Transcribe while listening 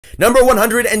Number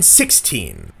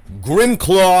 116,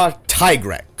 Grimclaw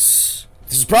Tigrex.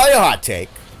 This is probably a hot take,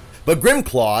 but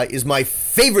Grimclaw is my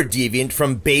favorite deviant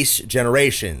from base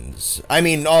generations. I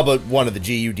mean, all but one of the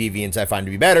GU deviants I find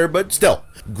to be better, but still.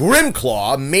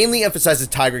 Grimclaw mainly emphasizes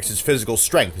Tigrex's physical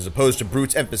strength as opposed to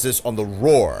Brute's emphasis on the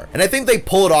roar, and I think they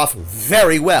pull it off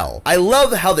very well. I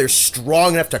love how they're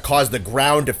strong enough to cause the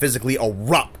ground to physically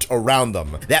erupt around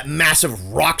them. That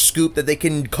massive rock scoop that they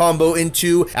can combo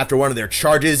into after one of their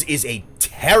charges is a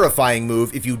terrifying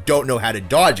move if you don't know how to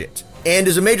dodge it, and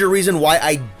is a major reason why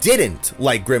I didn't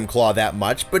like Grimclaw that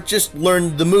much, but just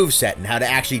learned the moveset and how to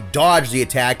actually dodge the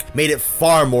attack made it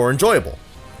far more enjoyable.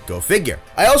 Go figure.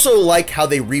 I also like how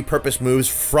they repurpose moves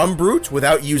from Brute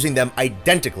without using them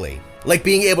identically, like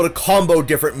being able to combo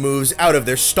different moves out of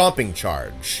their stomping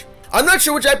charge. I'm not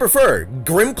sure which I prefer,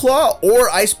 Grimclaw or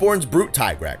Iceborne's Brute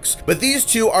Tigrex, but these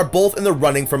two are both in the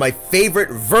running for my favorite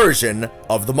version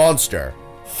of the monster.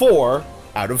 4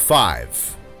 out of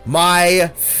 5.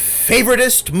 My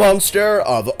favoritist monster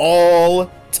of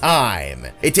all time.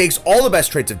 It takes all the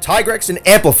best traits of Tigrex and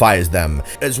amplifies them,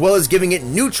 as well as giving it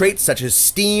new traits such as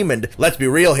Steam, and let's be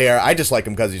real here, I just like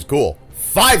him because he's cool.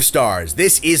 5 stars.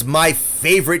 This is my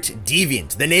favorite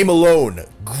deviant. The name alone,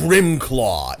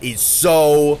 Grimclaw, is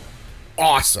so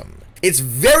awesome. It's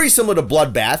very similar to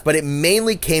Bloodbath, but it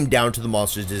mainly came down to the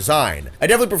monster's design. I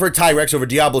definitely prefer Tigrex over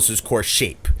Diablos' core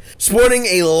shape, sporting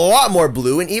a lot more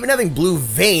blue and even having blue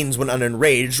veins when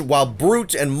unenraged, while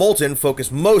Brute and Molten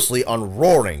focus mostly on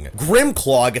roaring.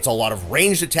 Grimclaw gets a lot of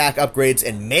ranged attack upgrades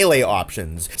and melee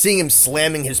options. Seeing him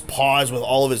slamming his paws with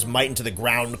all of his might into the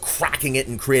ground, cracking it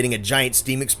and creating a giant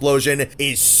steam explosion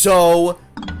is so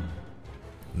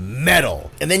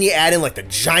metal. And then you add in like the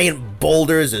giant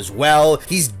boulders as well.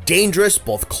 He's dangerous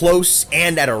both close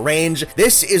and at a range.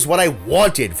 This is what I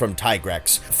wanted from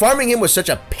Tigrex. Farming him was such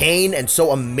a pain and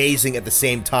so amazing at the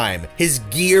same time. His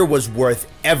gear was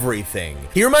worth everything.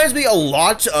 He reminds me a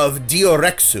lot of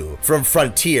Diorexu from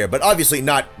Frontier, but obviously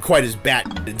not quite as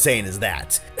bat insane as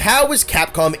that. How was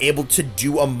Capcom able to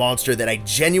do a monster that I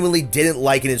genuinely didn't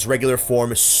like in its regular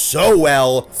form so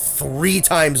well 3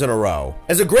 times in a row?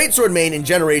 As a greatsword main in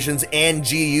Generations and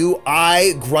GU,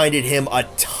 I grinded him a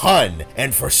ton,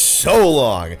 and for so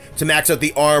long, to max out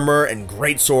the armor and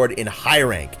greatsword in high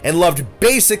rank, and loved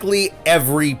basically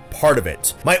every part of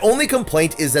it. My only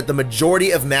complaint is that the majority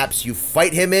of maps you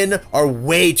fight him in are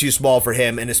way too small for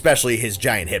him, and especially his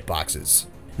giant hitboxes.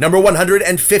 Number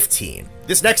 115.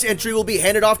 This next entry will be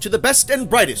handed off to the best and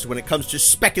brightest when it comes to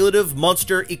speculative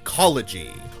monster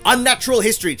ecology. Unnatural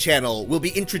History Channel will be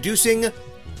introducing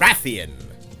Rathian.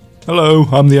 Hello,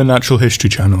 I'm the Unnatural History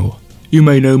Channel. You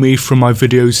may know me from my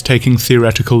videos taking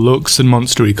theoretical looks at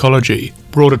monster ecology,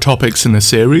 broader topics in the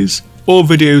series, or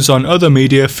videos on other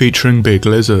media featuring big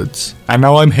lizards. And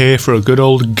now I'm here for a good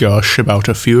old gush about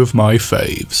a few of my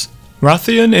faves.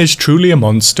 Rathian is truly a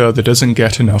monster that doesn't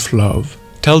get enough love.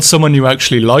 Tell someone you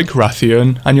actually like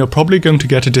Rathian and you're probably going to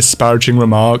get a disparaging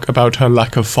remark about her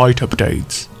lack of fight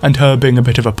updates, and her being a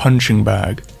bit of a punching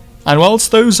bag. And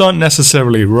whilst those aren't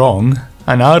necessarily wrong,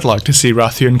 and I'd like to see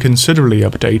Rathian considerably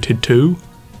updated too,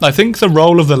 I think the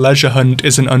role of the leisure hunt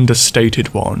is an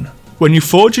understated one. When you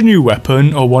forge a new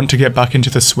weapon or want to get back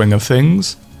into the swing of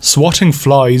things, swatting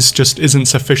flies just isn't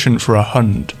sufficient for a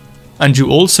hunt. And you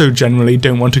also generally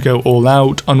don't want to go all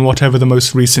out on whatever the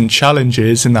most recent challenge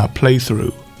is in that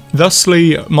playthrough.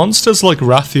 Thusly, monsters like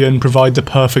Rathian provide the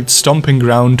perfect stomping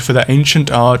ground for the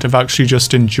ancient art of actually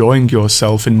just enjoying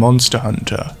yourself in Monster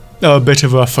Hunter. A bit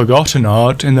of a forgotten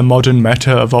art in the modern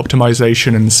meta of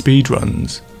optimization and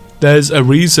speedruns. There's a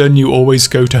reason you always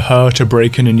go to her to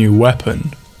break in a new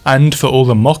weapon. And for all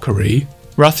the mockery,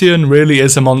 Rathian really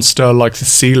is a monster like the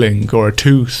ceiling or a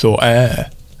tooth or air.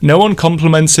 No one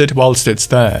compliments it whilst it's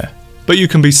there, but you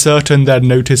can be certain they'd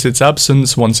notice its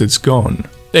absence once it's gone.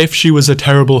 If she was a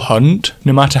terrible hunt,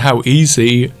 no matter how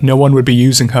easy, no one would be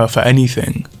using her for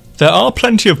anything. There are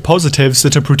plenty of positives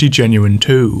that are pretty genuine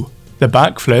too. The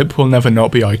backflip will never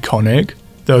not be iconic,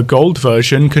 the gold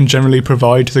version can generally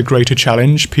provide the greater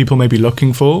challenge people may be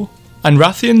looking for, and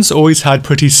Rathian's always had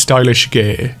pretty stylish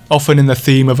gear, often in the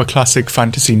theme of a classic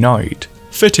fantasy knight.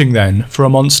 Fitting then for a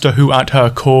monster who at her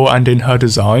core and in her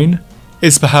design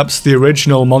is perhaps the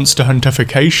original Monster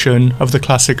Hunterification of the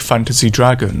classic fantasy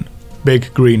dragon,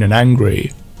 big, green and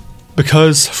angry.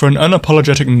 Because for an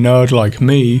unapologetic nerd like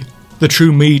me, the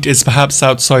true meat is perhaps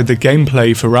outside the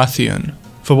gameplay for Rathian.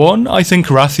 For one, I think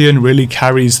Rathian really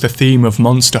carries the theme of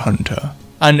Monster Hunter,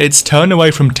 and its turn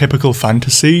away from typical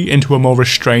fantasy into a more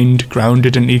restrained,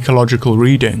 grounded and ecological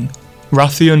reading.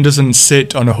 Rathian doesn't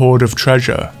sit on a hoard of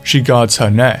treasure, she guards her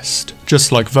nest,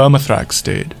 just like Vermithrax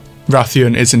did.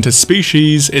 Rathian isn't a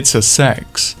species, it's a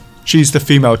sex. She's the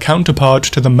female counterpart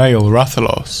to the male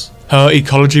Rathalos. Her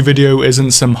ecology video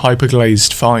isn't some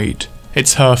hyperglazed fight,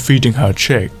 it's her feeding her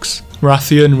chicks.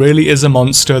 Rathian really is a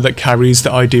monster that carries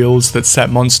the ideals that set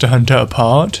Monster Hunter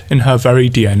apart in her very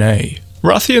DNA.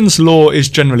 Rathian's lore is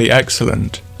generally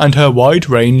excellent, and her wide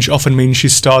range often means she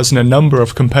stars in a number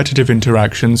of competitive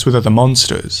interactions with other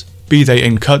monsters, be they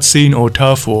in cutscene or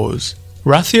turf wars.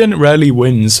 Rathian rarely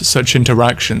wins such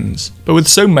interactions, but with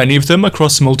so many of them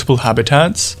across multiple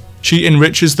habitats, she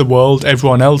enriches the world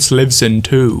everyone else lives in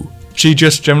too. She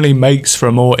just generally makes for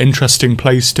a more interesting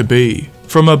place to be.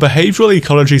 From a behavioural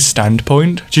ecology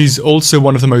standpoint, she's also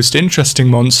one of the most interesting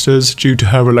monsters due to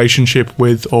her relationship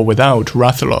with or without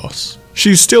Rathalos.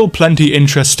 She's still plenty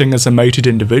interesting as a mated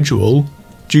individual,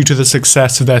 due to the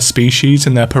success of their species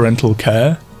and their parental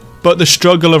care, but the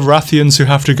struggle of Rathians who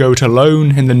have to go it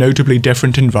alone in the notably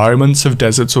different environments of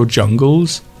deserts or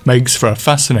jungles makes for a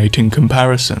fascinating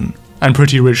comparison, and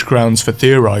pretty rich grounds for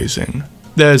theorising.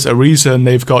 There's a reason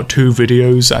they've got 2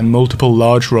 videos and multiple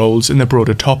large roles in the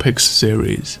broader topics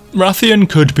series. Rathian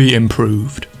could be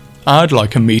improved. I'd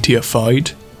like a meatier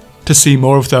fight, to see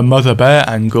more of the mother bear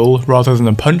angle rather than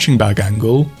the punching bag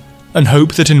angle, and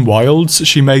hope that in wilds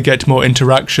she may get more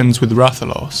interactions with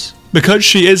Rathalos. Because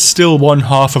she is still one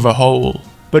half of a whole,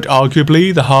 but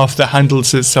arguably the half that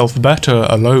handles itself better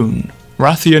alone.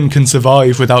 Rathian can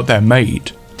survive without their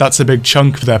mate. That's a big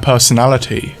chunk of their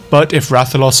personality, but if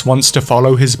Rathalos wants to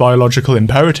follow his biological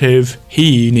imperative,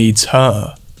 he needs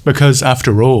her. Because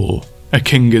after all, a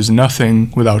king is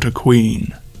nothing without a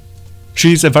queen.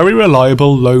 She's a very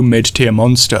reliable low mid-tier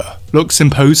monster, looks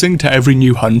imposing to every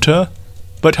new hunter,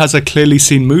 but has a clearly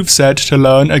seen moveset to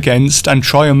learn against and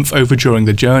triumph over during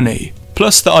the journey.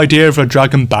 Plus the idea of a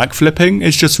dragon backflipping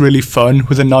is just really fun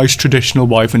with a nice traditional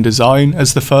wyvern design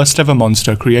as the first ever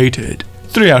monster created.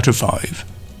 3 out of 5.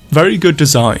 Very good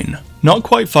design. Not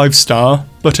quite 5-star,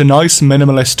 but a nice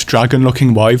minimalist dragon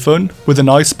looking wyvern with a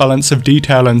nice balance of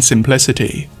detail and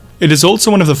simplicity. It is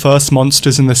also one of the first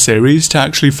monsters in the series to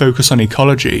actually focus on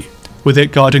ecology, with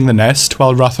it guarding the nest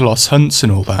while Rathalos hunts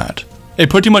and all that. It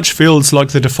pretty much feels like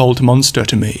the default monster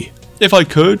to me. If I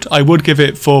could, I would give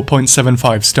it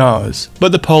 4.75 stars,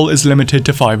 but the poll is limited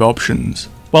to 5 options.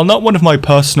 While not one of my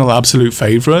personal absolute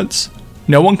favourites,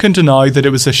 no one can deny that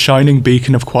it was a shining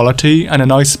beacon of quality and a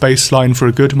nice baseline for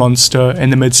a good monster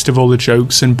in the midst of all the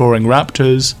jokes and boring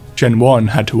raptors Gen 1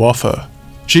 had to offer.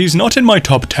 She's not in my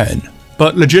top 10,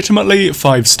 but legitimately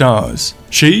 5 stars.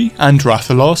 She and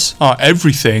Rathalos are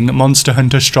everything Monster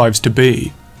Hunter strives to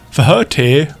be. For her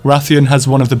tier, Rathian has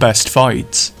one of the best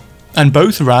fights, and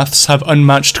both Raths have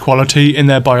unmatched quality in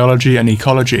their biology and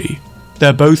ecology.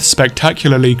 They're both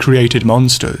spectacularly created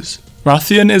monsters.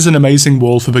 Rathian is an amazing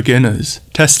wall for beginners,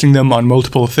 testing them on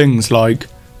multiple things like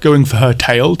going for her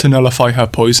tail to nullify her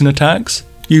poison attacks,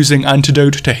 using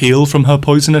antidote to heal from her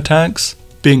poison attacks,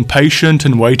 being patient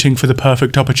and waiting for the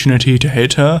perfect opportunity to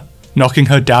hit her, knocking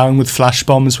her down with flash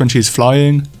bombs when she's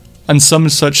flying, and some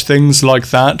such things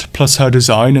like that, plus her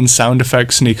design and sound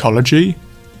effects and ecology,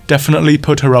 definitely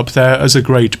put her up there as a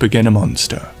great beginner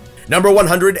monster. Number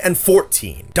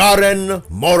 114, Darren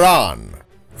Moran.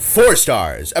 4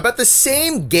 stars, about the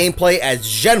same gameplay as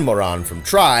Gen Moran from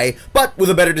Tri, but with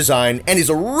a better design, and is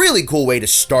a really cool way to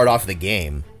start off the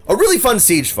game. A really fun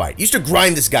siege fight. Used to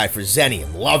grind this guy for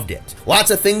Zenium, loved it.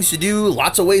 Lots of things to do,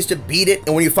 lots of ways to beat it,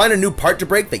 and when you find a new part to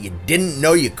break that you didn't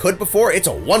know you could before, it's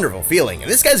a wonderful feeling.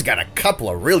 And this guy's got a couple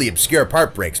of really obscure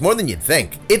part breaks, more than you'd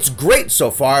think. It's great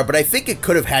so far, but I think it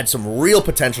could have had some real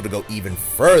potential to go even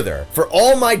further. For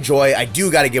all my joy, I do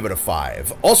gotta give it a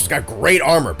 5. Also, it's got great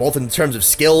armor, both in terms of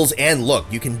skills and look.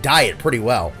 You can dye it pretty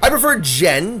well. I prefer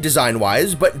Gen,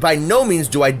 design-wise, but by no means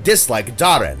do I dislike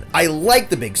Darren. I like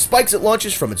the big spikes it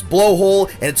launches from its blowhole,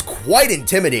 and it's quite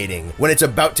intimidating when it's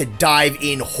about to dive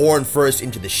in horn first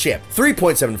into the ship.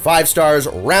 3.75 stars,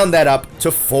 round that up to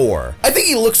 4. I think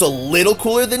he looks a little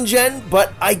cooler than Gen,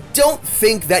 but I don't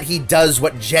think that he does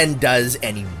what Gen does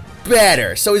any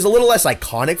better, so he's a little less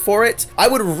iconic for it. I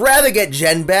would rather get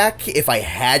Gen back if I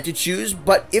had to choose,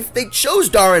 but if they chose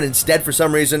Darren instead for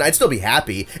some reason, I'd still be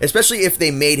happy, especially if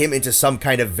they made him into some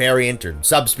kind of variant or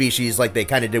subspecies like they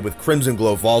kind of did with Crimson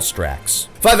Glow Volstrax.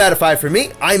 5 out of 5 for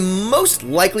me. I'm most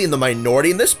likely in the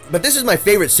minority in this, but this is my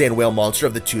favorite sand whale monster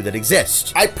of the 2 that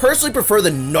exist. I personally prefer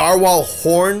the narwhal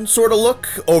horn sort of look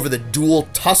over the dual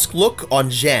tusk look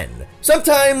on Gen.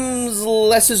 Sometimes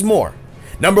less is more.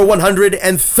 Number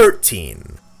 113,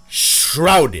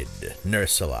 Shrouded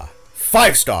Nursula.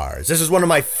 5 stars. This is one of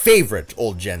my favorite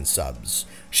old Gen subs.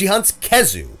 She hunts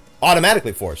Kezu.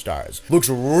 Automatically 4 stars. Looks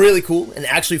really cool and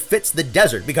actually fits the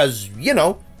desert because, you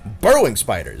know, burrowing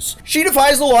spiders. She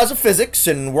defies the laws of physics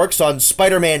and works on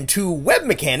Spider-Man 2 web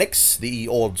mechanics, the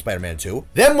old Spider-Man 2.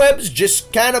 Them webs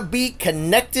just kinda be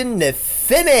connecting to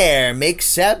thin air.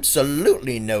 Makes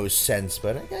absolutely no sense,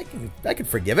 but I can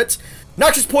forgive it.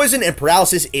 Noxious poison and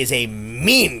paralysis is a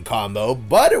mean combo,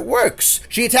 but it works.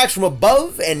 She attacks from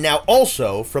above and now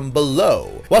also from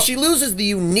below. While she loses the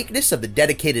uniqueness of the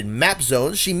dedicated map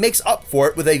zones, she makes up for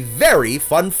it with a very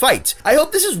fun fight. I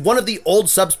hope this is one of the old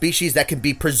subspecies that can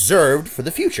be preserved for the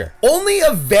future. Only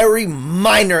a very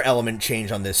minor element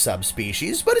change on this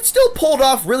subspecies, but it's still pulled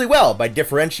off really well by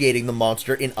differentiating the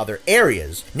monster in other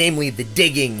areas, namely the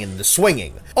digging and the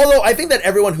swinging. Although I think that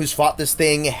everyone who's fought this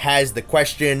thing has the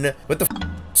question, what the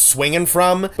swinging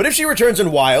from? But if she returns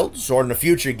in Wilds or in a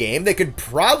future game, they could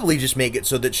probably just make it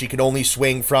so that she could only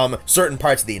swing from certain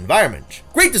parts of the environment.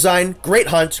 Great design, great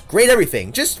hunt, great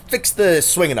everything. Just fix the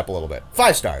swinging up a little bit.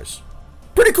 5 stars.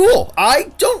 Pretty cool.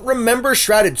 I don't remember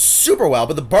Shrouded super well,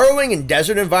 but the burrowing and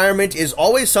desert environment is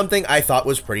always something I thought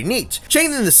was pretty neat.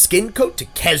 Changing the skin coat to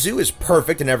Kezu is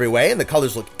perfect in every way, and the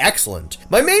colors look excellent.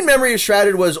 My main memory of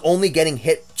Shrouded was only getting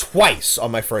hit twice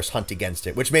on my first hunt against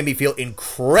it, which made me feel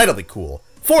incredibly cool.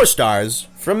 4 stars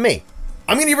from me.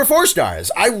 I'm gonna give her 4 stars.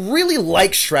 I really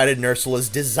like Shrouded Nursula's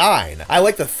design. I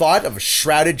like the thought of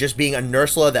Shrouded just being a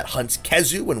Nursula that hunts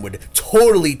Kezu and would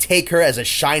totally take her as a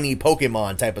shiny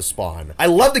Pokemon type of spawn. I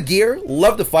love the gear,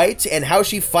 love the fight, and how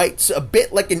she fights a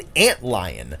bit like an ant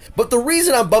lion. But the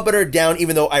reason I'm bumping her down,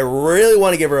 even though I really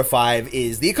want to give her a 5,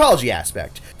 is the ecology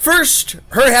aspect. First,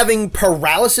 her having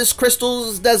paralysis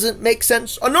crystals doesn't make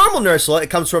sense. A normal Nursula, it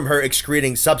comes from her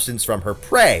excreting substance from her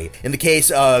prey. In the case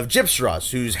of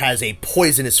Gypsros, who has a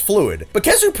poisonous fluid. But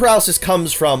Kezu paralysis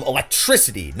comes from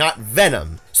electricity, not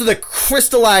venom. So the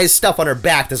crystallized stuff on her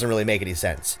back doesn't really make any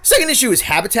sense. Second issue is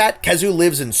habitat. Kezu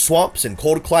lives in swamps and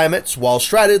cold climates, while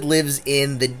Shrouded lives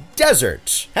in the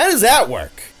desert. How does that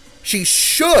work? She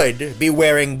should be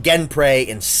wearing Genprey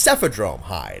and Cephadrome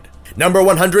hide. Number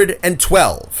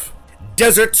 112.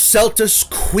 Desert Celtis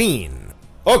Queen.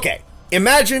 Okay,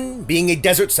 imagine being a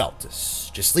Desert Celtis,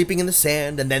 just sleeping in the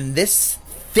sand, and then this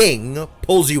thing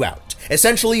pulls you out.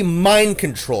 Essentially mind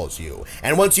controls you,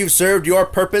 and once you've served your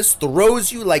purpose,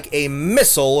 throws you like a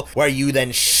missile where you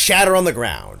then shatter on the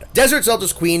ground. Desert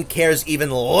Celtis Queen cares even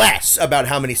less about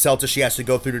how many Celtis she has to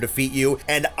go through to defeat you,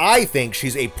 and I think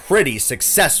she's a pretty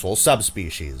successful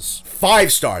subspecies.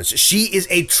 5 stars. She is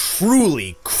a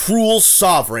truly cruel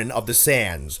sovereign of the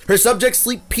sands. Her subjects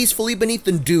sleep peacefully beneath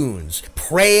the dunes,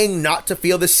 praying not to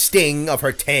feel the sting of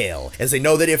her tail, as they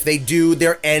know that if they do,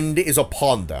 their end is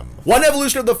upon them. One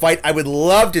evolution of the fight I would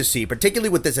love to see, particularly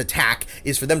with this attack,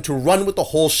 is for them to run with the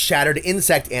whole shattered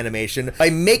insect animation by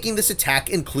making this attack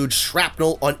include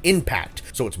shrapnel on impact,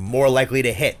 so it's more likely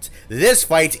to hit. This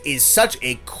fight is such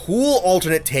a cool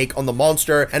alternate take on the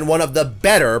monster and one of the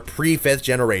better pre-5th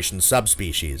generation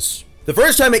subspecies. The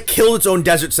first time it killed its own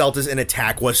Desert Celtis in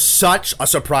attack was such a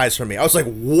surprise for me. I was like,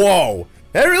 whoa.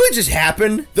 That really just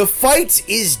happened? The fight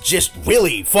is just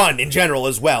really fun in general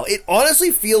as well. It honestly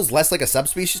feels less like a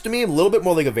subspecies to me, a little bit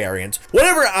more like a variant.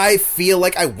 Whenever I feel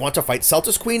like I want to fight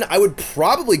Celtis Queen, I would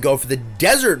probably go for the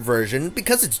desert version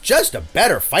because it's just a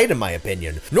better fight in my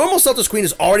opinion. Normal Celtis Queen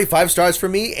is already 5 stars for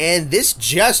me, and this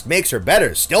just makes her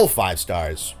better, still 5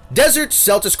 stars. Desert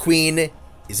Celtis Queen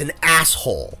is an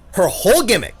asshole. Her whole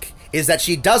gimmick is that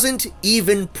she doesn't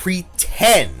even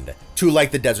pretend to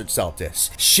like the Desert Celtis.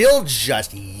 She'll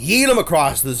just yeet them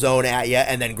across the zone at you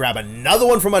and then grab another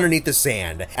one from underneath the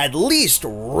sand. At least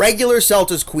regular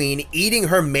Celtis Queen eating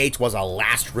her mate was a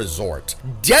last resort.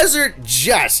 Desert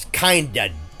just kinda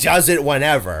does it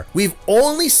whenever. We've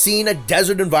only seen a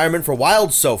desert environment for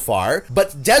Wilds so far,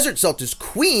 but Desert Celtis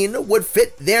Queen would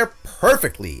fit there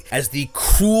perfectly as the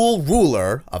cruel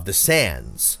ruler of the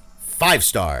sands. 5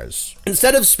 stars.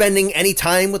 Instead of spending any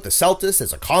time with the Celtis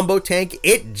as a combo tank,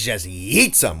 it just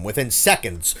yeets them within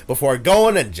seconds before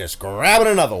going and just grabbing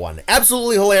another one.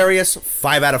 Absolutely hilarious,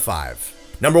 5 out of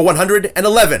 5. Number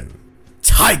 111,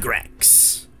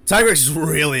 Tigrex. Tigrex is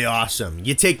really awesome.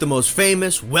 You take the most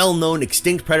famous, well-known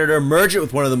extinct predator, merge it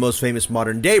with one of the most famous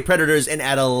modern-day predators, and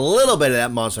add a little bit of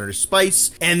that monster spice,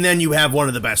 and then you have one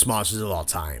of the best monsters of all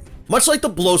time. Much like the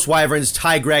Blowswyverns,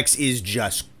 Tigrex is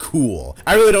just cool.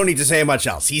 I really don't need to say much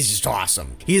else. He's just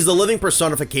awesome. He's the living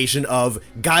personification of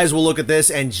guys will look at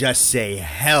this and just say,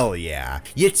 hell yeah.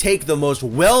 You take the most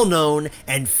well-known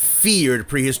and feared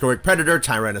prehistoric predator,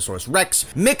 Tyrannosaurus Rex,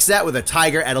 mix that with a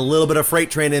tiger, add a little bit of freight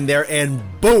train in there, and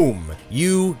boom,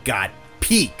 you got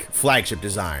peak flagship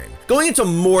design. Going into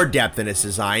more depth in its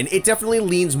design, it definitely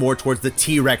leans more towards the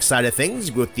T-Rex side of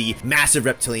things, with the massive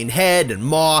reptilian head and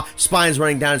maw, spines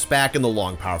running down its back, and the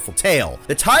long, powerful tail.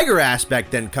 The tiger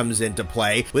aspect then comes into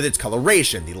play with its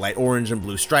coloration, the light orange and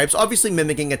blue stripes, obviously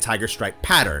mimicking a tiger stripe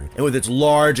pattern, and with its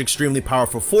large, extremely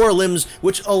powerful forelimbs,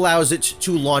 which allows it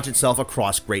to launch itself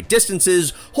across great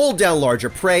distances, hold down larger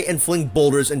prey, and fling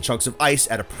boulders and chunks of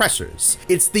ice at oppressors.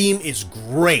 Its theme is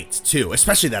great, too,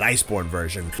 especially that Iceborne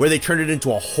version, where they turned it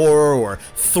into a horror or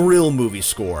thrill movie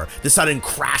score. The sudden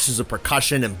crashes of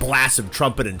percussion and blasts of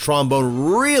trumpet and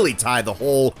trombone really tie the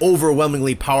whole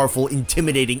overwhelmingly powerful,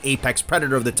 intimidating apex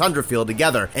predator of the tundra field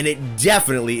together, and it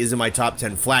definitely is in my top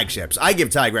 10 flagships. I give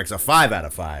Tigrex a 5 out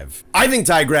of 5. I think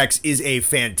Tigrex is a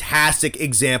fantastic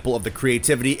example of the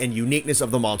creativity and uniqueness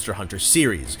of the Monster Hunter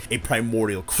series, a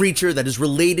primordial creature that is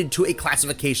related to a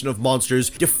classification of monsters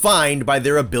defined by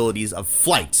their abilities of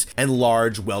flight and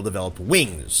large, well-developed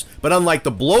wings. But unlike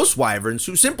the Blows wyverns,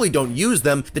 who simply don't use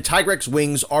them, the Tigrex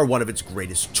wings are one of its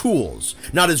greatest tools.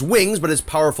 Not as wings, but as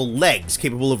powerful legs,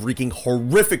 capable of wreaking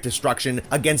horrific destruction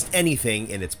against anything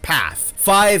in its path.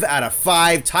 5 out of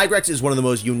 5, Tigrex is one of the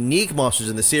most unique monsters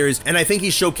in the series, and I think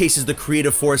he showcases the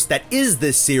creative force that is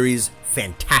this series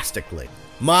fantastically.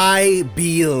 My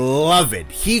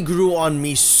beloved. He grew on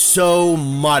me so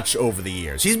much over the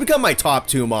years. He's become my top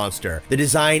 2 monster. The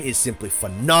design is simply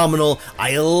phenomenal.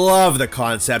 I love the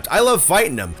concept. I love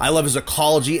fighting him. I love his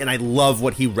ecology, and I love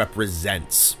what he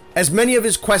represents. As many of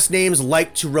his quest names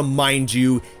like to remind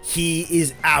you, he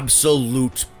is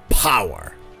absolute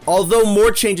power. Although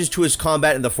more changes to his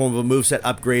combat in the form of a moveset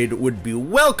upgrade would be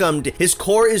welcomed, his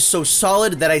core is so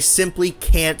solid that I simply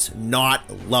can't not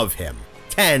love him.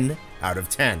 10 out of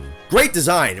 10. Great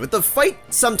design, but the fight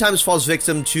sometimes falls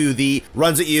victim to the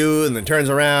runs at you and then turns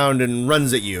around and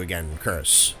runs at you again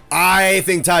curse. I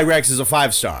think Tigrex is a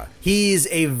 5-star. He's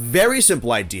a very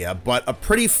simple idea, but a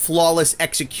pretty flawless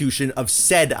execution of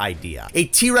said idea. A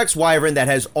T-Rex wyvern that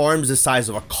has arms the size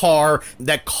of a car,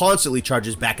 that constantly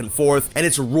charges back and forth, and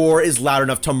its roar is loud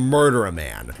enough to murder a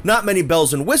man. Not many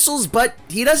bells and whistles, but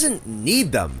he doesn't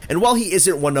need them. And while he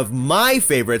isn't one of my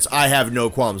favorites, I have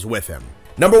no qualms with him.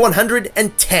 Number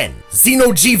 110,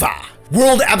 Xeno'jiiva.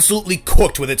 World absolutely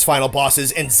cooked with its final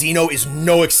bosses, and Xeno is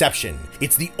no exception.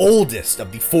 It's the oldest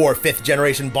of the 4 5th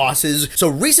generation bosses, so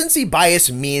recency bias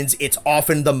means it's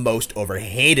often the most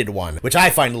overhated one, which I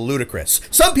find ludicrous.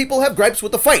 Some people have gripes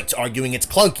with the fight, arguing it's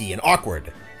clunky and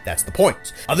awkward. That's the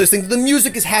point. Others think that the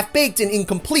music is half-baked and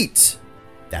incomplete.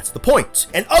 That's the point.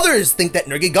 And others think that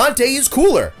Nergigante is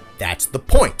cooler. That's the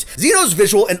point. Xeno's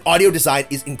visual and audio design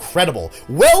is incredible.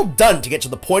 Well done to get to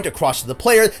the point across to the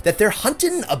player that they're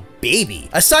hunting a baby.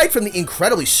 Aside from the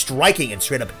incredibly striking and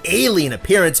straight up alien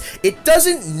appearance, it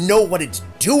doesn't know what it's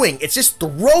doing. It's just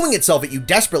throwing itself at you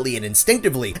desperately and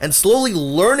instinctively, and slowly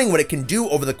learning what it can do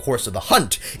over the course of the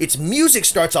hunt. Its music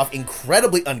starts off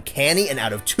incredibly uncanny and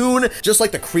out of tune, just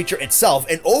like the creature itself,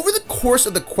 and over the course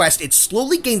of the quest, it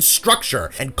slowly gains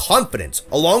structure and confidence,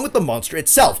 along with the monster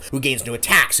itself, who gains new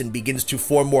attacks and begins to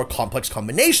form more complex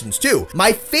combinations too.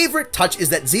 My favorite touch is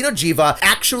that Xeno'jiiva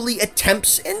actually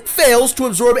attempts and fails to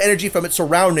absorb energy from its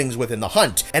surroundings within the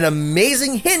hunt, an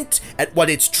amazing hint at what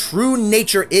its true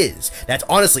nature is. That's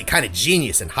honestly kind of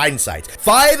genius in hindsight.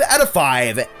 5 out of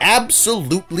 5,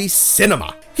 absolutely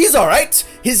cinema. He's alright.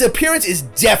 His appearance is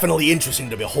definitely interesting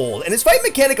to behold, and his fight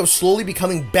mechanic of slowly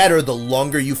becoming better the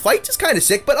longer you fight is kind of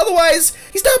sick, but otherwise,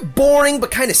 he's not boring,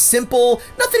 but kind of simple.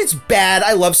 Not that it's bad,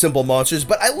 I love simple monsters,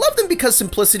 but I love them because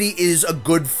simplicity is a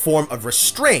good form of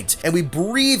restraint, and we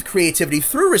breathe creativity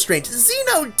through restraint.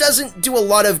 Xeno doesn't do a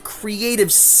lot of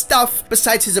creative stuff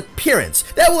besides his appearance.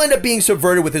 That will end up being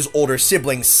subverted with his older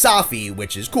sibling, Safi,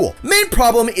 which is cool. Main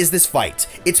problem is this fight.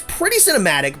 It's pretty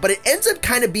cinematic, but it ends up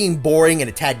kind of being boring and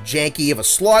a tad janky of a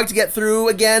slog to get through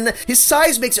again. His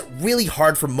size makes it really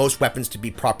hard for most weapons to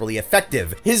be properly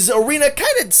effective. His arena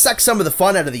kind of sucks some of the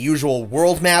fun out of the usual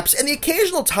world maps, and the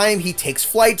occasional time he takes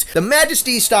flight, the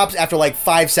majesty stops after like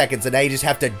 5 seconds, and now you just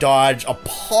have to dodge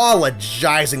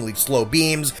apologizingly slow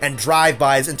beams and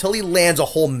drive-bys until he lands a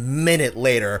whole minute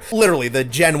later. Literally the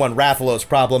Gen 1 Rathalos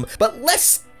problem, but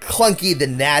less clunky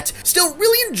than that. Still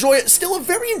a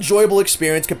very enjoyable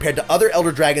experience compared to other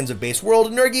Elder Dragons of Base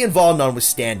World, Nergi and Vol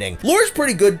notwithstanding. Lore's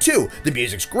pretty good too. The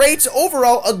music's great.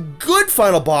 Overall, a good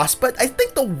final boss, but I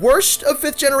think the worst of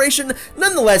 5th generation.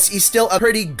 Nonetheless, he's still a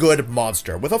pretty good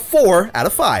monster with a 4 out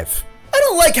of 5.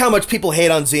 don't like how much people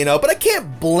hate on Xeno, but I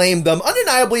can't blame them.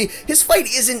 Undeniably, his fight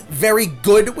isn't very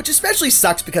good, which especially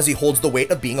sucks because he holds the weight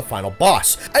of being a final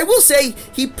boss. I will say,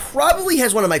 he probably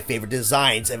has one of my favorite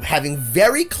designs of having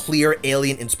very clear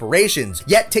alien inspirations,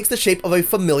 yet takes the shape of a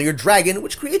familiar dragon,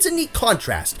 which creates a neat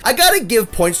contrast. I gotta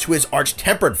give points to his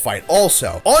Arch-Tempered fight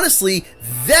also. Honestly,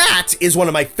 that is one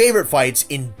of my favorite fights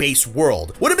in base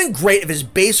world. Would have been great if his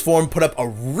base form put up a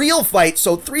real fight,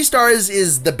 so 3 stars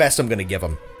is the best I'm gonna give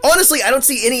him. Honestly, I don't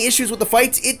see any issues with the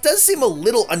fights. It does seem a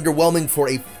little underwhelming for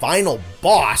a final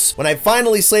boss. When I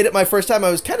finally slayed it my first time,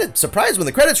 I was kind of surprised when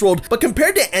the credits rolled, but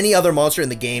compared to any other monster in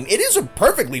the game, it is a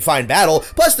perfectly fine battle,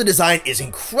 plus the design is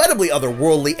incredibly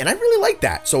otherworldly, and I really like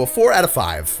that, so a 4 out of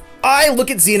 5. I look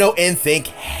at Xeno and think,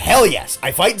 hell yes.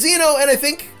 I fight Xeno and I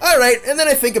think, alright, and then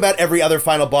I think about every other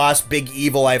final boss, big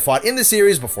evil I fought in the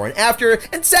series before and after,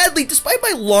 and sadly, despite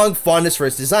my long fondness for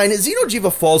its design,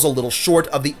 Xeno'jiiva falls a little short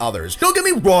of the others. Don't get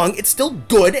me wrong, it's still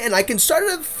good, and I can sort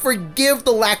of forgive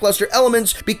the lackluster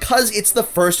elements because it's the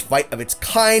first fight of its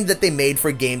kind that they made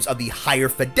for games of the higher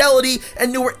fidelity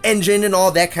and newer engine and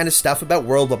all that kind of stuff about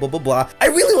world, blah, blah, blah, blah. I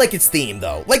really like its theme,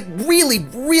 though. Like,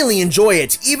 really enjoy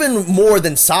it, even more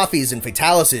than Safi's and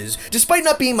Fatalis's. Despite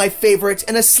not being my favorite,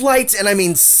 and a slight, and I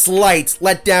mean slight,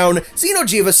 letdown,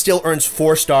 Xeno'jiiva still earns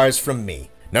 4 stars from me.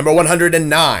 Number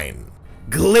 109.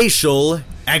 Glacial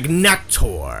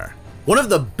Agnactor. One of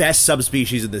the best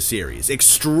subspecies in the series,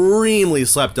 extremely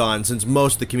slept on since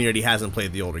most of the community hasn't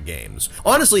played the older games.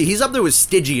 Honestly, he's up there with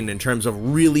Stygian in terms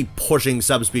of really pushing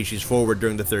subspecies forward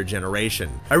during the 3rd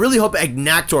generation. I really hope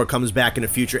Agnactor comes back in a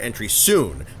future entry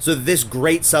soon, so that this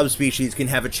great subspecies can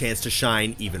have a chance to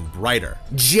shine even brighter.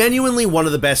 Genuinely one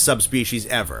of the best subspecies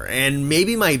ever, and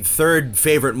maybe my 3rd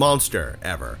favorite monster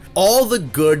ever. All the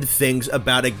good things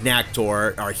about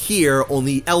Agnactor are here,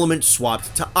 only element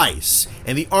swapped to ice,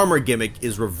 and the armor gimmick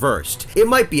is reversed. It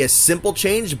might be a simple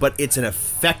change, but it's an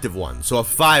effective one, so a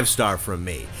 5 star from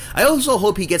me. I also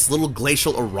hope he gets little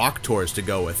glacial Oroctors to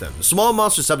go with him. Small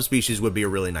monster subspecies would be a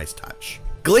really nice touch.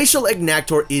 Glacial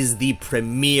Agnactor is the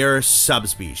premier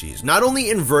subspecies, not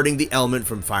only inverting the element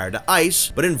from fire to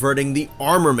ice, but inverting the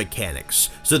armor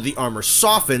mechanics, so that the armor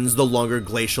softens the longer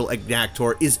Glacial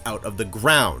Agnactor is out of the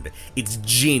ground. It's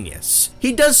genius.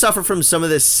 He does suffer from some of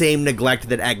the same neglect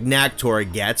that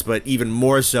Agnactor gets, but even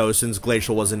more so since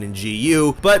Glacial wasn't in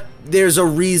GU, but there's a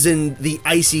reason the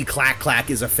icy Clack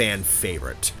is a fan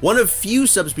favorite. One of few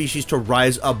subspecies to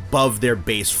rise above their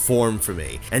base form for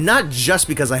me, and not just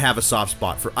because I have a soft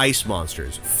spot for ice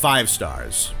monsters. 5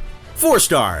 stars. 4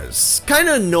 stars.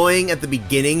 Kinda annoying at the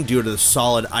beginning due to the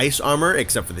solid ice armor,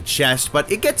 except for the chest,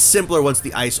 but it gets simpler once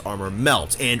the ice armor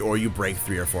melts and or you break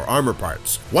 3 or 4 armor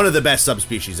parts. One of the best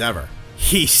subspecies ever.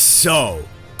 He's so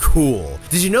cool.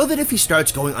 Did you know that if he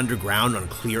starts going underground on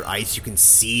clear ice, you can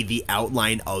see the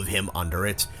outline of him under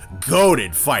it?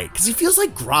 Goated fight, because he feels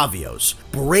like Gravios.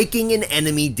 Breaking an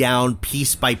enemy down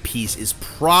piece by piece is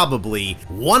probably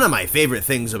one of my favorite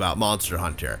things about Monster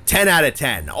Hunter. 10 out of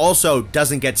 10. Also,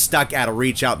 doesn't get stuck out of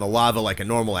reach out in the lava like a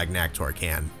normal Agnactor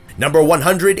can. Number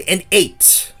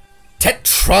 108.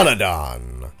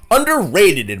 Tetranodon.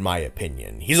 Underrated in my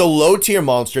opinion. He's a low tier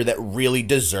monster that really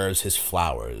deserves his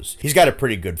flowers. He's got a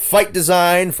pretty good fight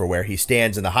design for where he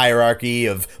stands in the hierarchy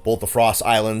of both the Frost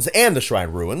Islands and the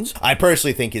Shrine Ruins. I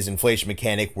personally think his inflation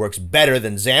mechanic works better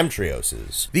than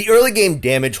Zamtrios's. The early game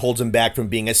damage holds him back from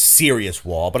being a serious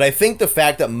wall, but I think the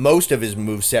fact that most of his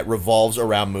moveset revolves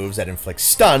around moves that inflict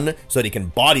stun so that he can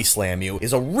body slam you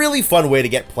is a really fun way to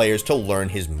get players to learn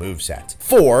his moveset.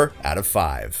 4 out of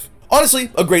 5.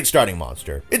 Honestly, a great starting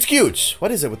monster. It's cute.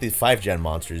 What is it with these 5th-gen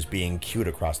monsters being cute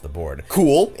across the board?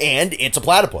 Cool, and it's a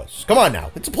platypus. Come on now,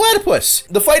 it's a platypus.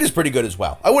 The fight is pretty good as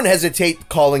well. I wouldn't hesitate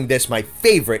calling this my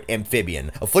favorite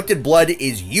amphibian. Afflicted Blood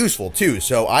is useful too,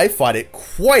 so I fought it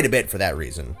quite a bit for that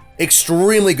reason.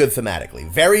 Extremely good thematically,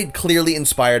 very clearly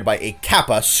inspired by a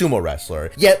Kappa sumo wrestler,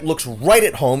 yet looks right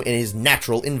at home in his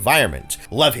natural environment.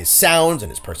 Love his sounds and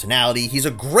his personality. He's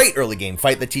a great early game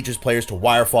fight that teaches players to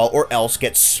wirefall or else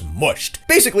get smushed.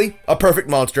 Basically, a perfect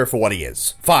monster for what he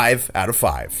is. 5 out of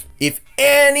 5. If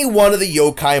any one of the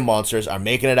yokai monsters are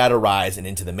making it out of Rise and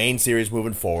into the main series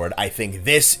moving forward, I think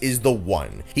this is the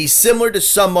one. He's similar to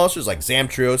some monsters like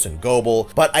Zamtrios and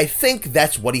Gobel, but I think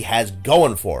that's what he has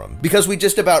going for him, because we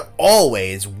just about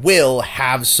always will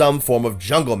have some form of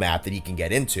jungle map that he can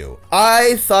get into.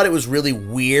 I thought it was really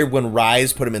weird when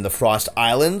Rise put him in the Frost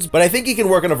Islands, but I think he can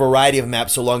work on a variety of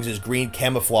maps so long as his green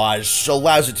camouflage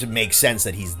allows it to make sense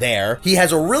that he's there. He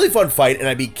has a really fun fight, and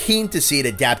I'd be keen to see it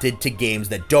adapted to games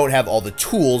that don't don't have all the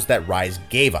tools that Rise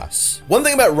gave us. One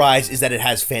thing about Rise is that it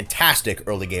has fantastic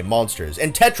early game monsters,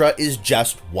 and Tetra is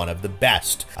just one of the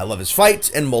best. I love his fights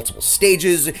and multiple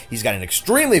stages, he's got an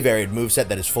extremely varied moveset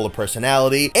that is full of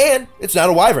personality, and it's not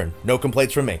a wyvern. No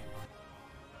complaints from me.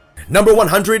 Number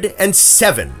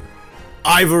 107,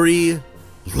 Ivory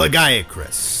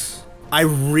Lagiacrus. I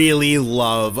really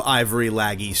love Ivory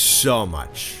Laggy so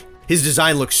much. His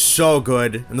design looks so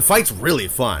good, and the fight's really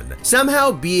fun.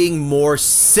 Somehow being more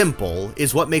simple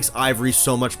is what makes Ivory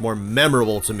so much more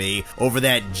memorable to me over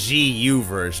that GU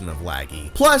version of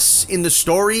Laggy. Plus, in the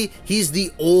story, he's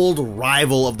the old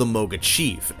rival of the Moga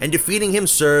Chief, and defeating him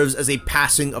serves as a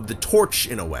passing of the torch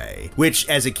in a way, which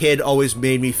as a kid always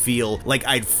made me feel like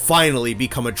I'd finally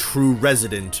become a true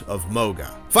resident of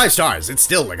Moga. 5 stars, it's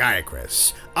still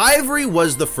Lagiacrus. Ivory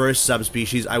was the first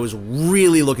subspecies I was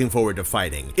really looking forward to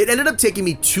fighting. It ended up taking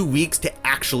me 2 weeks to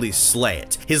actually slay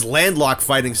it. His landlocked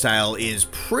fighting style is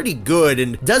pretty good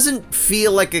and doesn't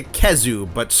feel like a Kezu,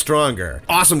 but stronger.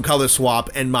 Awesome color swap,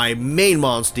 and my main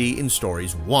monstie in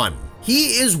Stories 1.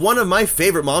 He is one of my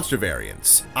favorite monster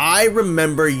variants. I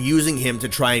remember using him to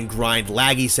try and grind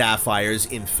Laggy Sapphires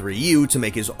in 3U to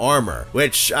make his armor,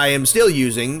 which I am still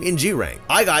using in G rank.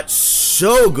 I got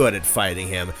so good at fighting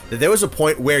him that there was a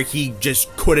point where he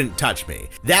just couldn't touch me.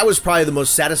 That was probably the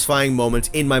most satisfying moment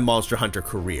in my Monster Hunter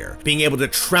career, being able to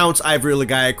trounce Ivory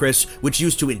Lagiacrus, which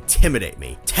used to intimidate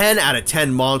me. 10 out of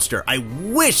 10 monster. I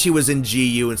wish he was in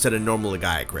GU instead of normal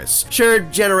Lagiacrus. Sure,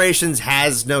 Generations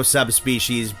has no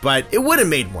subspecies, but it would have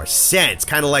made more sense,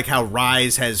 kind of like how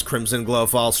Rise has Crimson Glow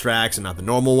Fallstrax and not the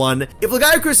normal one. If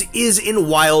Lagiacrus is in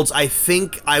Wilds, I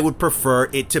think I would prefer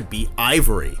it to be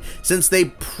Ivory, since they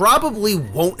probably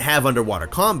won't have underwater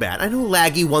combat. I know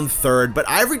Laggy 1/3, but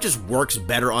Ivory just works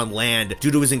better on land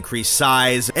due to his increased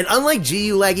size, and unlike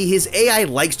GU Laggy, his AI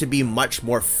likes to be much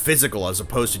more physical as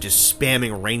opposed to just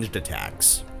spamming ranged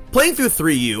attacks. Playing through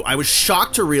 3U, I was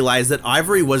shocked to realize that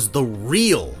Ivory was the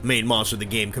real main monster of the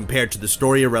game compared to the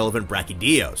story-irrelevant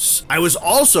Brachydios. I was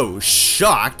also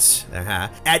shocked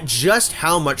at just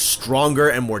how much stronger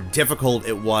and more difficult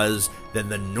it was than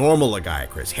the normal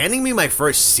Lagiacrus, handing me my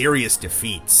first serious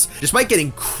defeats. Despite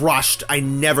getting crushed, I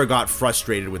never got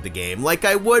frustrated with the game like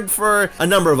I would for a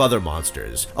number of other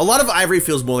monsters. A lot of Ivory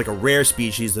feels more like a rare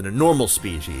species than a normal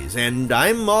species, and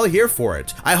I'm all here for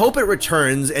it. I hope it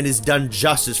returns and is done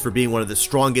justice for being one of the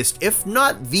strongest, if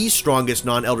not the strongest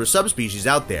non-Elder subspecies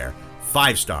out there.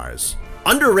 5 stars.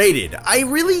 Underrated. I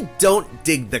really don't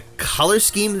dig the color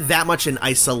scheme that much in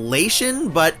isolation,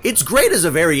 but it's great as a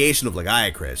variation of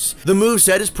Lagiacrus. The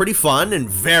moveset is pretty fun and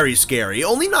very scary.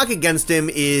 Only knock against him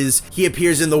is he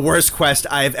appears in the worst quest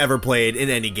I have ever played in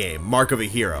any game, Mark of a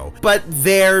Hero. But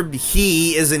there,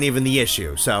 he isn't even the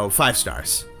issue, so 5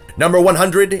 stars. Number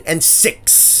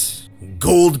 106,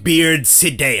 Goldbeard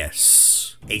Sideus.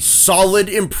 A solid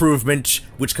improvement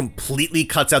which completely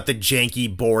cuts out the janky,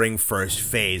 boring first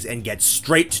phase and gets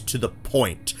straight to the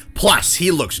point. Plus,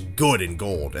 he looks good in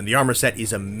gold, and the armor set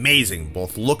is amazing,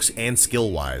 both looks and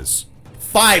skill-wise.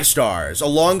 5 stars,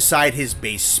 alongside his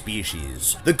base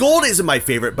species. The gold isn't my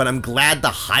favorite, but I'm glad the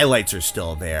highlights are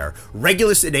still there.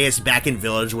 Regulus Sideus back in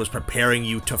Village was preparing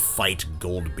you to fight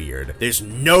Goldbeard. There's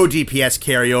no DPS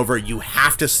carryover, you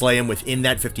have to slay him within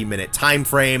that 50-minute time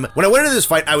frame. When I went into this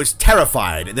fight, I was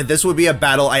terrified that this would be a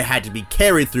battle I had to be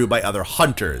carried through by other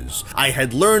hunters. I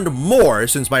had learned more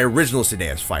since my original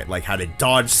Sideus fight, like how to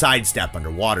dodge sidestep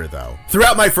underwater though.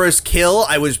 Throughout my first kill,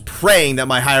 I was praying that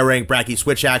my higher rank Brachy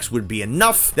Switch Axe would be enough,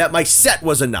 that my set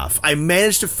was enough. I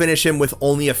managed to finish him with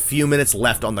only a few minutes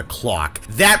left on the clock.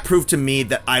 That proved to me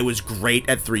that I was great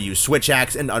at 3U Switch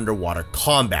Axe and underwater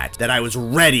combat, that I was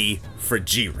ready for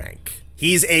G rank.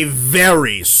 He's a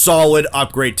very solid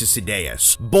upgrade to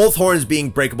Sideus. Both horns being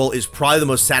breakable is probably the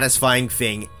most satisfying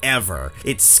thing ever.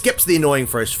 It skips the annoying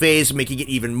first phase, making it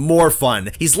even more fun.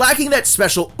 He's lacking that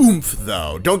special oomph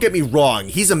though, don't get me wrong,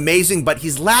 he's amazing, but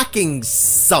he's lacking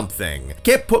something.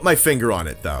 Can't put my finger on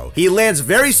it though. He lands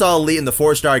very solidly in the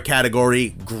 4-star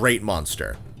category, great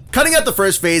monster. Cutting out the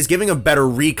first phase, giving him better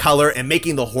recolor, and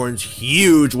making the horns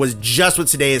huge was just what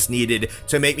Sideus needed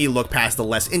to make me look past the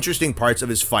less interesting parts of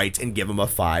his fights and give him a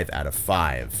 5 out of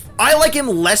 5. I like him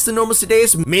less than normal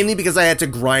Sideus, mainly because I had to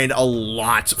grind a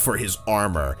lot for his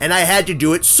armor, and I had to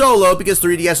do it solo because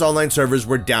 3DS online servers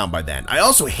were down by then. I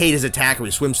also hate his attack when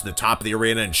he swims to the top of the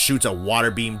arena and shoots a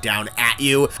water beam down at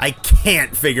you. I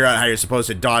can't figure out how you're supposed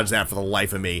to dodge that for the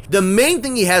life of me. The main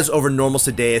thing he has over normal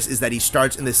Sideus is that he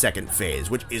starts in the second phase,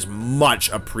 which is much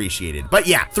appreciated. But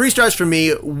yeah, 3 stars for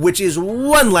me, which is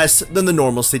 1 less than the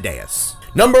normal Sideus.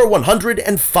 Number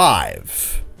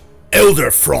 105,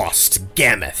 Elder Frost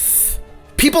Gammoth.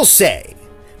 People say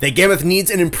that Gameth needs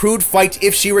an improved fight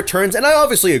if she returns, and I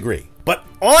obviously agree. But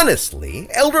honestly,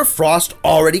 Elder Frost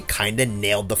already kinda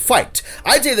nailed the fight.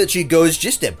 I'd say that she goes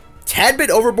just a tad bit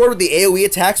overboard with the AoE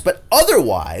attacks, but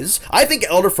otherwise, I think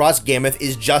Elder Frost Gameth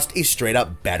is just a straight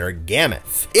up better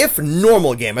Gameth. If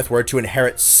normal Gameth were to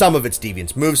inherit some of its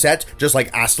Deviant's moveset, just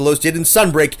like Astalos did in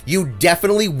Sunbreak, you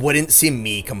definitely wouldn't see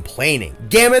me complaining.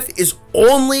 Gameth is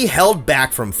only held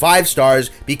back from 5 stars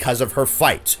because of her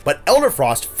fight, but Elder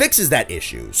Frost fixes that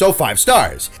issue, so 5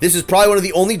 stars. This is probably one of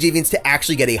the only Deviants to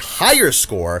actually get a higher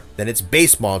score than its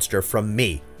base monster from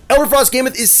me. Elder Frost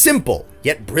Gameth is simple,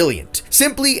 yet brilliant.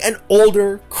 Simply an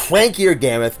older, crankier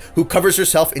Gameth who covers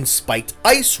herself in spiked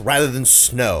ice rather than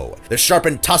snow. The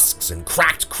sharpened tusks and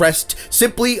cracked crest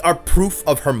simply are proof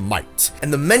of her might,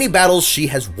 and the many battles she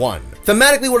has won.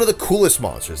 Thematically one of the coolest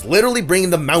monsters, literally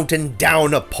bringing the mountain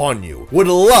down upon you. Would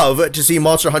love to see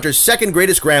Monster Hunter's second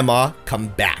greatest grandma come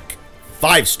back.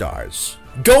 5 stars.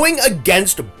 Going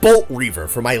against Bolt Reaver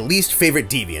for my least favorite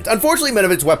Deviant. Unfortunately, many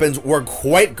of its weapons were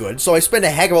quite good, so I spent a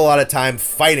heck of a lot of time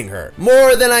fighting her.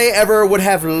 More than I ever would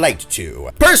have liked to.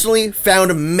 Personally,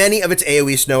 found many of its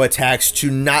AoE snow attacks to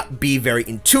not be very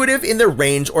intuitive in their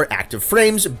range or active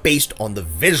frames based on the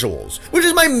visuals, which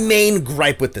is my main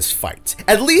gripe with this fight.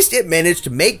 At least it managed to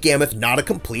make Gameth not a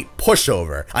complete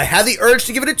pushover. I had the urge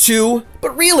to give it a 2,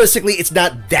 but realistically it's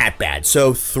not that bad,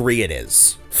 so 3 it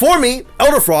is. For me,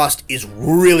 Elder Frost is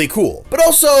really cool, but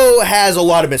also has a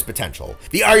lot of missed potential.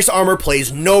 The ice armor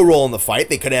plays no role in the fight.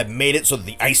 They could have made it so that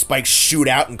the ice spikes shoot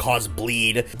out and cause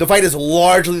bleed. The fight is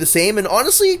largely the same and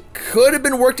honestly could have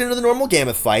been worked into the normal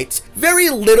Gameth fights. Very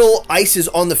little ice is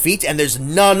on the feet and there's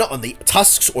none on the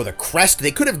tusks or the crest.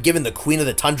 They could have given the Queen of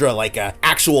the Tundra like a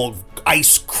actual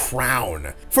ice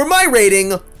crown. For my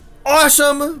rating,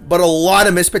 awesome, but a lot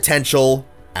of missed potential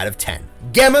out of 10.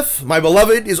 Gameth, my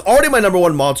beloved, is already my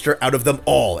 #1 monster out of them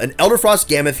all, and Elder Frost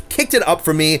Gameth kicked it up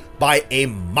for me by a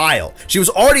mile. She was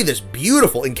already this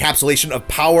beautiful encapsulation of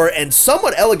power and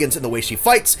somewhat elegance in the way she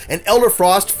fights, and Elder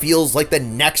Frost feels like the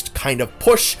next kind of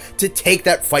push to take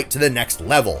that fight to the next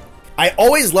level. I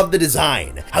always loved the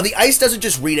design, how the ice doesn't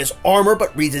just read as armor,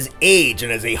 but reads as age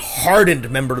and as a hardened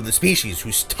member of the species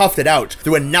who's toughed it out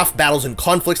through enough battles and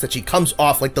conflicts that she comes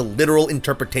off like the literal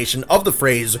interpretation of the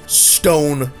phrase,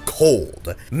 stone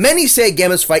cold. Many say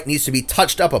Gameth's fight needs to be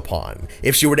touched up upon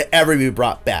if she were to ever be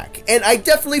brought back, and I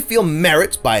definitely feel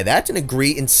merit by that and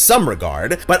agree in some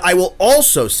regard, but I will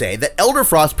also say that Elder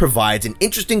Frost provides an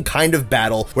interesting kind of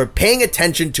battle where paying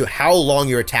attention to how long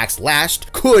your attacks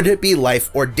last could be life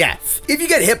or death. If you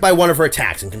get hit by one of her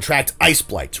attacks and contract Ice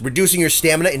Blight, reducing your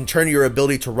stamina and turning your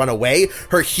ability to run away,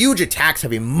 her huge attacks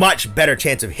have a much better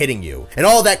chance of hitting you, and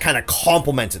all that kind of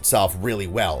complements itself really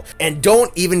well. And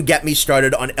don't even get me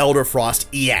started on Elder Frost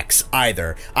EX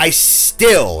either. I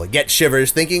still get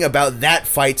shivers thinking about that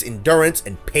fight's endurance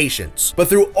and patience. But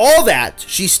through all that,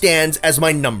 she stands as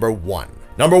my #1.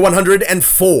 Number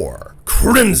 104,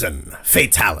 Crimson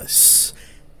Fatalis.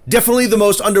 Definitely the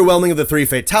most underwhelming of the 3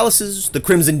 Fatalises. The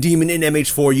Crimson Demon in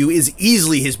MH4U is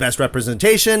easily his best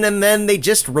representation, and then they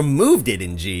just removed it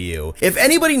in GU. If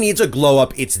anybody needs a glow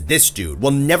up, it's this dude.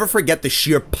 We'll never forget the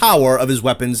sheer power of his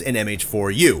weapons in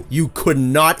MH4U. You could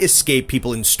not escape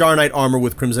people in Star Knight armor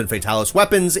with Crimson Fatalis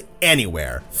weapons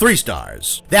anywhere. 3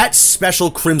 stars. That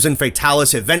special Crimson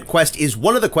Fatalis event quest is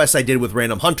one of the quests I did with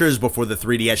random hunters before the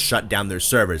 3DS shut down their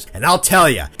servers. And I'll tell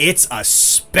ya, it's a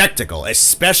spectacle,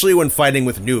 especially when fighting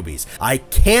with newbies. I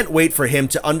can't wait for him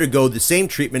to undergo the same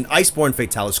treatment Iceborne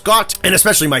Fatalis got, and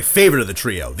especially my favorite of the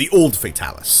trio, the Old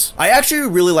Fatalis. I actually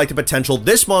really like the potential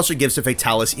this monster gives to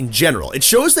Fatalis in general. It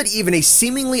shows that even a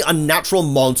seemingly unnatural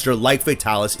monster like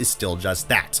Fatalis is still just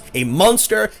that. A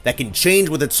monster that can change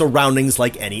with its surroundings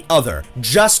like any other,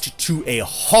 just to a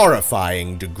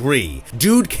horrifying degree.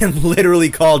 Dude can literally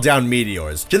call down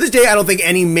meteors. To this day, I don't think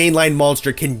any mainline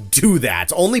monster can do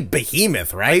that. Only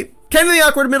Behemoth, right? Kind of the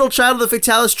awkward middle child of the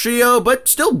Fatalis trio, but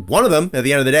still one of them at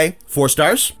the end of the day. 4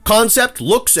 stars. Concept,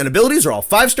 looks, and abilities are all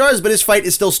 5 stars, but his fight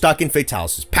is still stuck in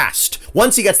Fatalis' past.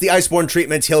 Once he gets the Iceborne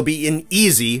treatment, he'll be an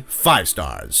easy 5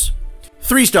 stars.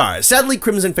 3 stars. Sadly,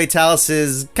 Crimson Fatalis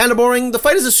is kind of boring. The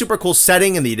fight is a super cool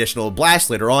setting, and the additional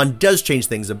blast later on does change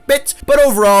things a bit, but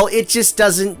overall, it just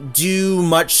doesn't do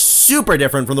much super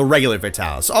different from the regular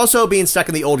Fatalis. Also, being stuck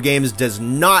in the old games does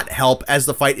not help, as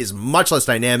the fight is much less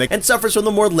dynamic and suffers from the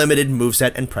more limited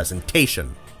moveset and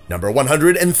presentation. Number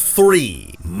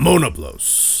 103,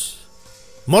 Monoblos.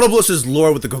 Monoblos'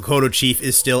 lore with the Kokoto Chief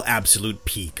is still absolute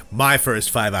peak. My first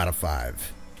 5 out of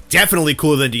 5. definitely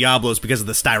cooler than Diablos because of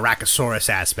the Styracosaurus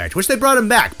aspect, which they brought him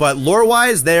back, but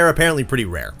lore-wise, they're apparently pretty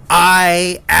rare.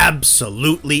 I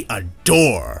absolutely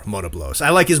adore Monoblos. I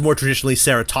like his more traditionally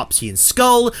ceratopsian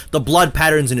skull, the blood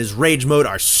patterns in his rage mode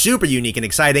are super unique and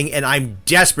exciting, and I'm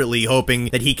desperately hoping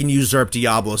that he can usurp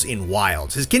Diablos in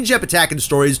Wilds. His kinship attack and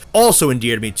stories also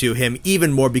endeared me to him,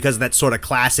 even more because of that sort of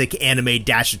classic anime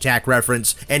dash attack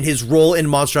reference, and his role in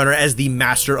Monster Hunter as the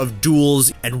master of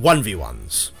duels and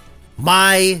 1v1s.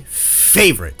 My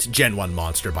favorite Gen 1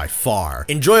 monster by far.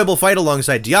 Enjoyable fight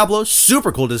alongside Diablos,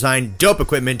 super cool design, dope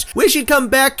equipment. Wish he'd come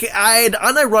back. I'd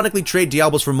unironically trade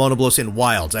Diablos for Monoblos in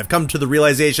Wilds. I've come to the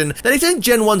realization that I think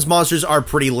Gen 1's monsters are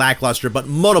pretty lackluster, but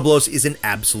Monoblos is an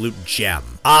absolute gem.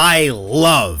 I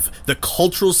love the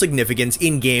cultural significance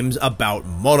in games about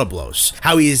Monoblos,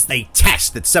 how he is a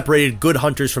test that separated good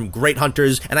hunters from great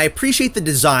hunters, and I appreciate the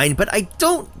design, but I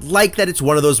don't like that it's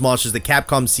one of those monsters that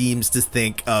Capcom seems to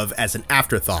think of as an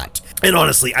afterthought. And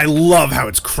honestly, I love how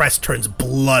its crest turns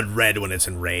blood red when it's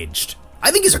enraged. I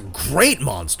think he's a great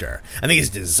monster. I think his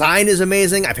design is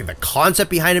amazing, I think the concept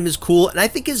behind him is cool, and I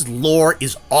think his lore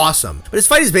is awesome. But his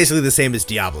fight is basically the same as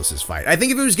Diablos' fight. I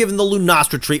think if he was given the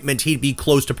Lunastra treatment, he'd be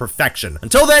close to perfection.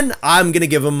 Until then, I'm gonna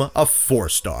give him a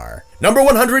 4-star. Number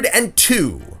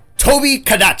 102,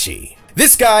 Tobi-Kadachi.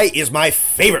 This guy is my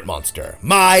favorite monster,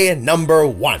 my number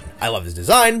 1. I love his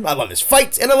design, I love his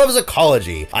fight, and I love his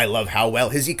ecology. I love how well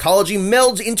his ecology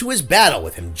melds into his battle,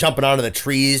 with him jumping onto the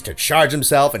trees to charge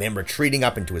himself and him retreating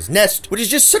up into his nest, which is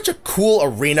just such a cool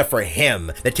arena for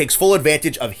him that takes full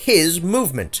advantage of his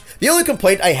movement. The only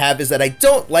complaint I have is that I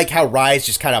don't like how Rise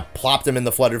just kind of plopped him in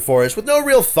the flooded forest with no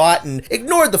real thought and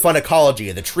ignored the fun ecology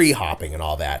of the tree hopping and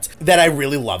all that I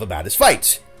really love about his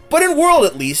fight. But in World,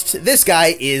 at least, this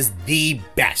guy is the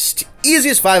best.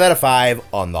 Easiest 5 out of 5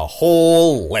 on the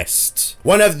whole list.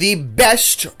 One of the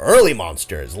best early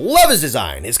monsters. Love his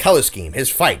design, his color scheme, his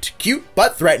fight. Cute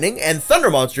but threatening, and thunder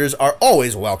monsters are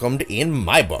always welcomed in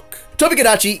my book.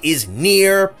 Tobi-Kadachi is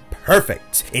near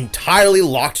perfect. Entirely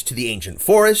locked to the ancient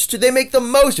forest, they make the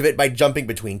most of it by jumping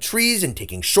between trees and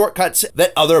taking shortcuts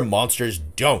that other monsters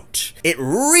don't. It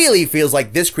really feels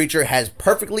like this creature has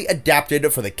perfectly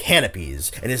adapted for the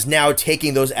canopies, and is now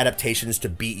taking those adaptations to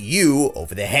beat you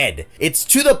over the head. It's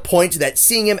to the point that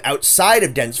seeing him outside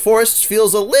of dense forests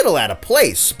feels a little out of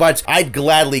place, but I'd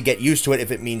gladly get used to it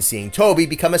if it means seeing Tobi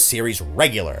become a series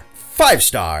regular. 5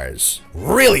 stars.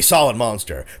 Really solid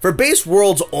monster. For base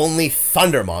World's only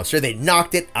thunder monster, they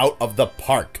knocked it out of the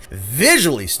park.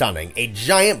 Visually stunning, a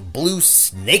giant blue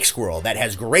snake squirrel that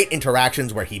has great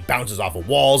interactions where he bounces off of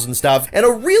walls and stuff, and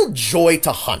a real joy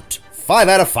to hunt. 5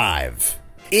 out of 5.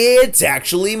 It's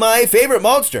actually my favorite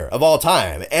monster of all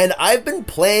time, and I've been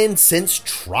playing since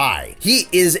Try. He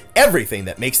is everything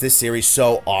that makes this series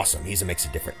so awesome. He's a mix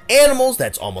of different animals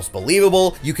that's almost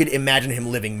believable. You could imagine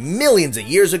him living millions of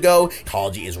years ago.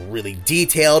 Ecology is really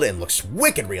detailed and looks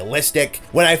wicked realistic.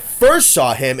 When I first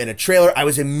saw him in a trailer, I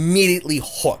was immediately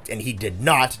hooked, and he did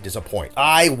not disappoint.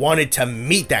 I wanted to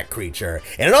meet that creature,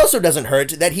 and it also doesn't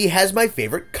hurt that he has my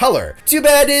favorite color. Too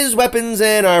bad his weapons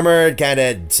and armor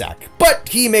kinda suck, but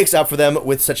he makes up for them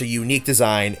with such a unique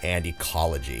design and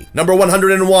ecology. Number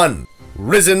 101,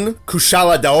 Risen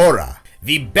Kushala Daora.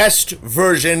 The best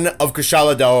version of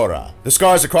Kushala Daora. The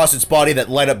scars across its body that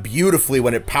light up beautifully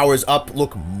when it powers up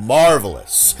look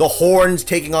marvelous. The horns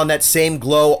taking on that same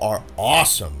glow are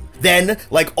awesome. Then,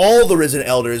 like all the Risen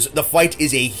Elders, the fight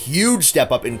is a huge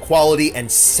step up in quality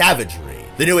and savagery.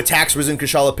 The new attacks Risen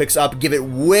Kushala picks up give it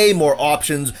way more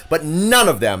options, but none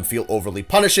of them feel overly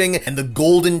punishing, and the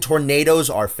golden tornadoes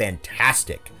are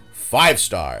fantastic. 5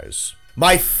 stars.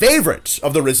 My favorite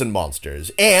of the Risen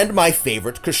monsters, and my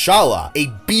favorite Kushala,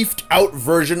 a beefed out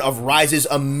version of Rise's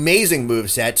amazing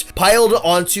moveset piled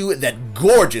onto that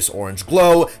gorgeous orange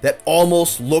glow that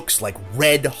almost looks like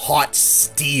red hot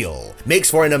steel.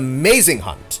 Makes for an amazing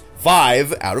hunt.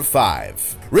 5 out of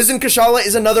 5. Risen Kushala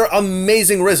is another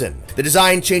amazing Risen. The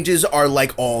design changes are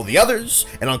like all the others,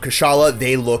 and on Kushala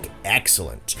they look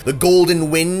excellent. The Golden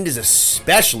Wind is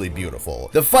especially beautiful.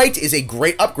 The fight is a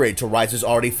great upgrade to Rise's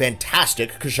already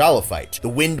fantastic Kushala fight. The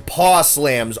Wind Paw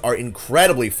slams are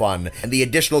incredibly fun, and the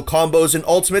additional combos and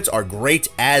ultimates are great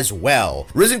as well.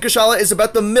 Risen Kushala is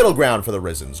about the middle ground for the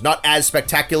Risens, not as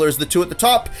spectacular as the two at the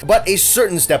top, but a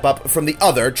certain step up from the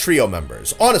other trio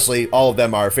members. Honestly, all of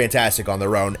them are fantastic on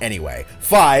their own anyway.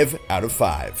 5 out of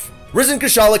 5. Risen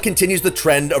Kushala continues the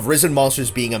trend of Risen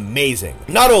monsters being amazing.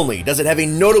 Not only does it have a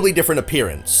notably different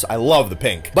appearance, I love the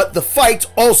pink, but the fight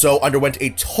also underwent a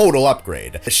total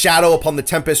upgrade. The shadow upon the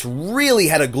Tempest really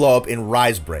had a glow up in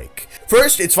Rise Break.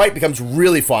 First, its fight becomes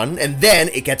really fun, and then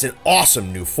it gets an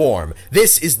awesome new form.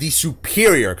 This is the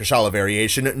superior Kushala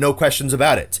variation, no questions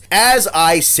about it. As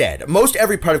I said, most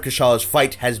every part of Kushala's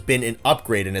fight has been an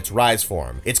upgrade in its rise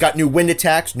form. It's got new wind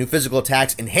attacks, new physical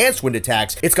attacks, enhanced wind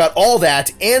attacks, it's got all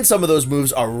that, and some of those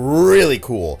moves are really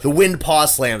cool. The wind paw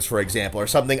slams, for example, are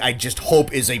something I just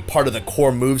hope is a part of the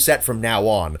core moveset from now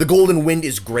on. The golden wind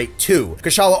is great too.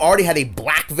 Kushala already had a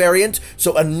black variant,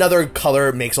 so another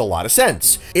color makes a lot of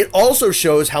sense. It also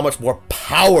shows how much more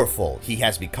powerful he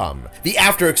has become. The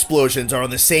after explosions are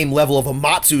on the same level of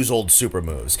Amatsu's old super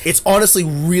moves. It's honestly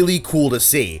really cool to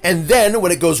see. And then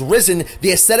when it goes risen,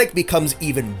 the aesthetic becomes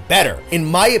even better. In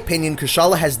my opinion,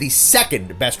 Kushala has the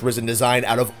second best risen design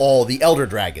out of all the Elder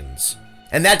Dragons.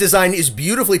 And that design is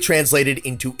beautifully translated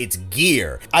into its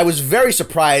gear. I was very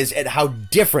surprised at how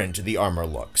different the armor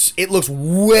looks. It looks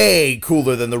way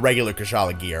cooler than the regular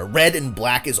Kushala gear. Red and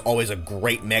black is always a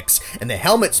great mix, and the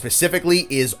helmet specifically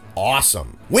is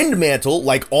awesome. Wind Mantle,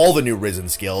 like all the new Risen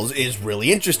skills, is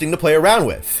really interesting to play around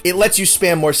with. It lets you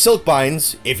spam more Silk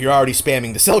Binds, if you're already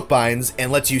spamming the Silk Binds,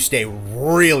 and lets you stay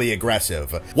really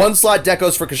aggressive. One slot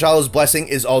decos for Kushala's Blessing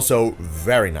is also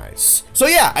very nice. So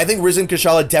yeah, I think Risen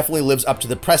Kushala definitely lives up to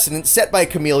the precedent set by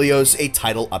Chameleos a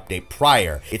title update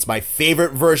prior. It's my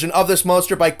favorite version of this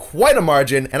monster by quite a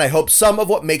margin, and I hope some of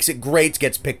what makes it great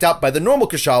gets picked up by the normal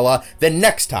Kushala the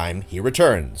next time he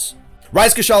returns.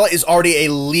 Rise Kushala is already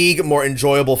a league more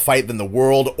enjoyable fight than the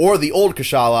World or the old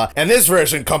Kushala, and this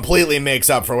version completely makes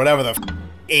up for whatever the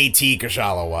AT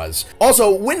Kushala was.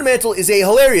 Also, Wind Mantle is a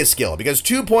hilarious skill because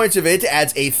 2 points of it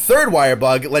adds a third wire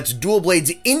bug, lets dual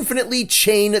blades infinitely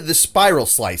chain the spiral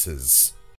slices.